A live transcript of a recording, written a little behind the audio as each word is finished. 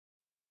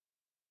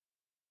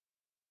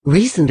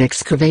Recent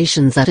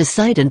excavations at a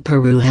site in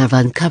Peru have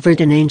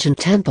uncovered an ancient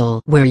temple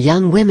where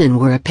young women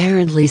were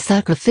apparently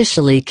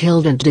sacrificially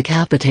killed and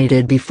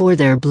decapitated before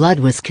their blood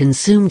was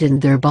consumed and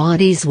their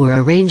bodies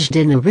were arranged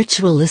in a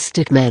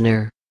ritualistic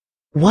manner.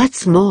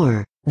 What's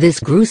more, this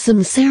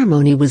gruesome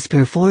ceremony was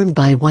performed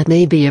by what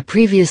may be a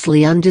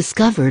previously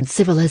undiscovered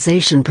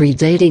civilization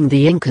predating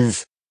the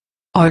Incas.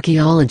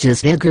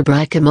 Archaeologist Edgar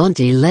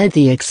Bracamonte led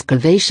the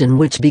excavation,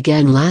 which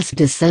began last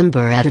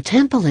December at a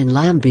temple in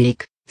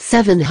Lambique,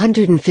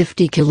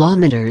 750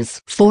 kilometers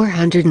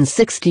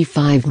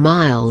 (465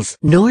 miles)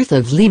 north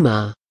of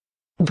Lima.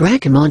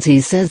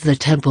 Bracamonte says the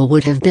temple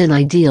would have been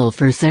ideal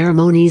for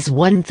ceremonies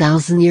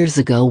 1,000 years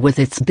ago, with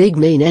its big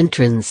main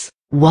entrance,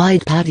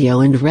 wide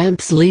patio and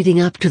ramps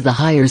leading up to the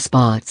higher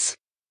spots.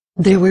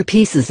 There were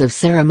pieces of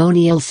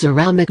ceremonial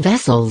ceramic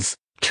vessels,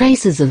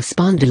 traces of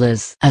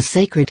spondulas, a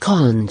sacred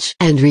conch,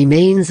 and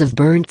remains of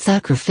burnt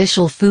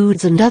sacrificial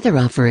foods and other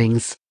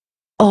offerings.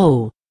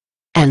 Oh!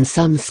 And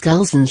some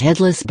skulls and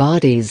headless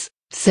bodies,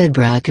 said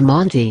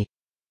Bracamonte.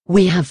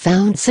 We have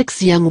found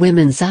 6 young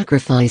women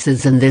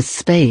sacrifices in this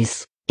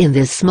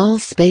small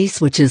space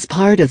which is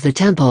part of the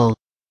temple.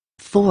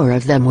 4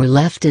 of them were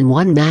left in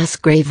one mass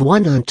grave,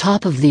 one on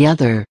top of the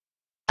other.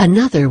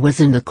 Another was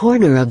in the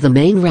corner of the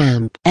main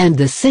ramp, and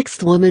the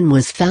 6th woman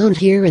was found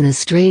here in a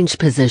strange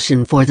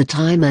position for the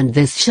time, and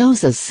this shows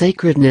the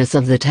sacredness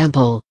of the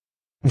temple.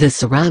 The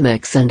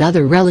ceramics and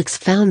other relics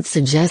found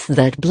suggest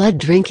that blood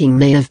drinking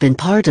may have been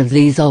part of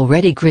these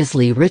already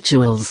grisly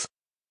rituals.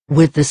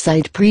 With the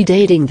site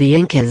predating the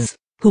Incas,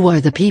 who are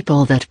the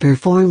people that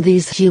perform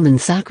these human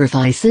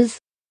sacrifices?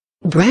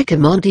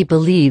 Bracamonte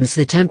believes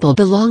the temple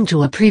belonged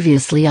to a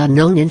previously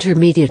unknown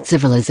intermediate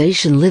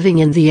civilization living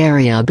in the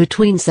area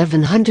between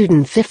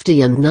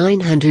 750 and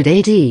 900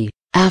 AD,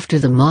 after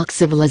the Mock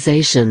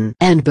civilization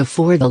and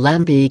before the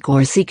Lambique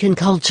or Sican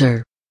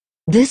culture.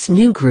 This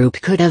new group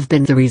could have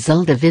been the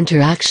result of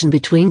interaction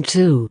between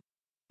two.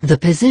 The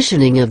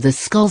positioning of the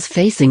skulls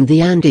facing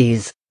the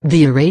Andes,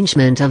 the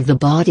arrangement of the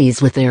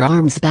bodies with their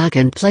arms back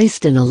and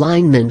placed in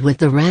alignment with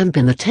the ramp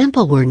in the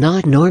temple were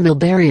not normal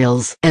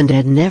burials and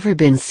had never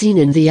been seen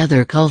in the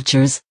other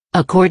cultures,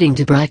 according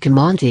to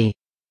Bracamonte.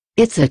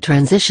 It's a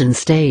transition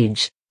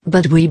stage,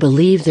 but we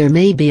believe there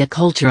may be a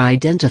culture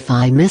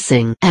identify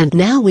missing, and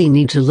now we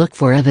need to look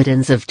for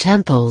evidence of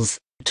temples,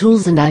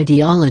 tools and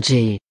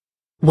ideology.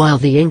 While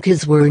the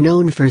Incas were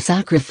known for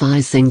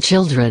sacrificing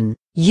children,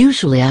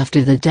 usually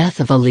after the death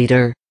of a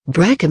leader,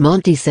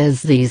 Bracamonte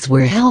says these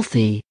were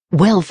healthy,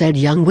 well-fed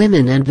young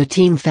women, and the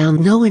team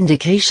found no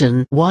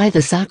indication why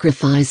the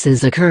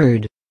sacrifices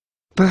occurred.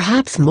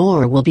 Perhaps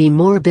more will be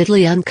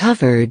morbidly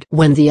uncovered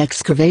when the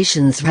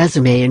excavations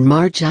resume in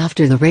March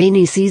after the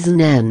rainy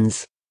season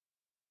ends.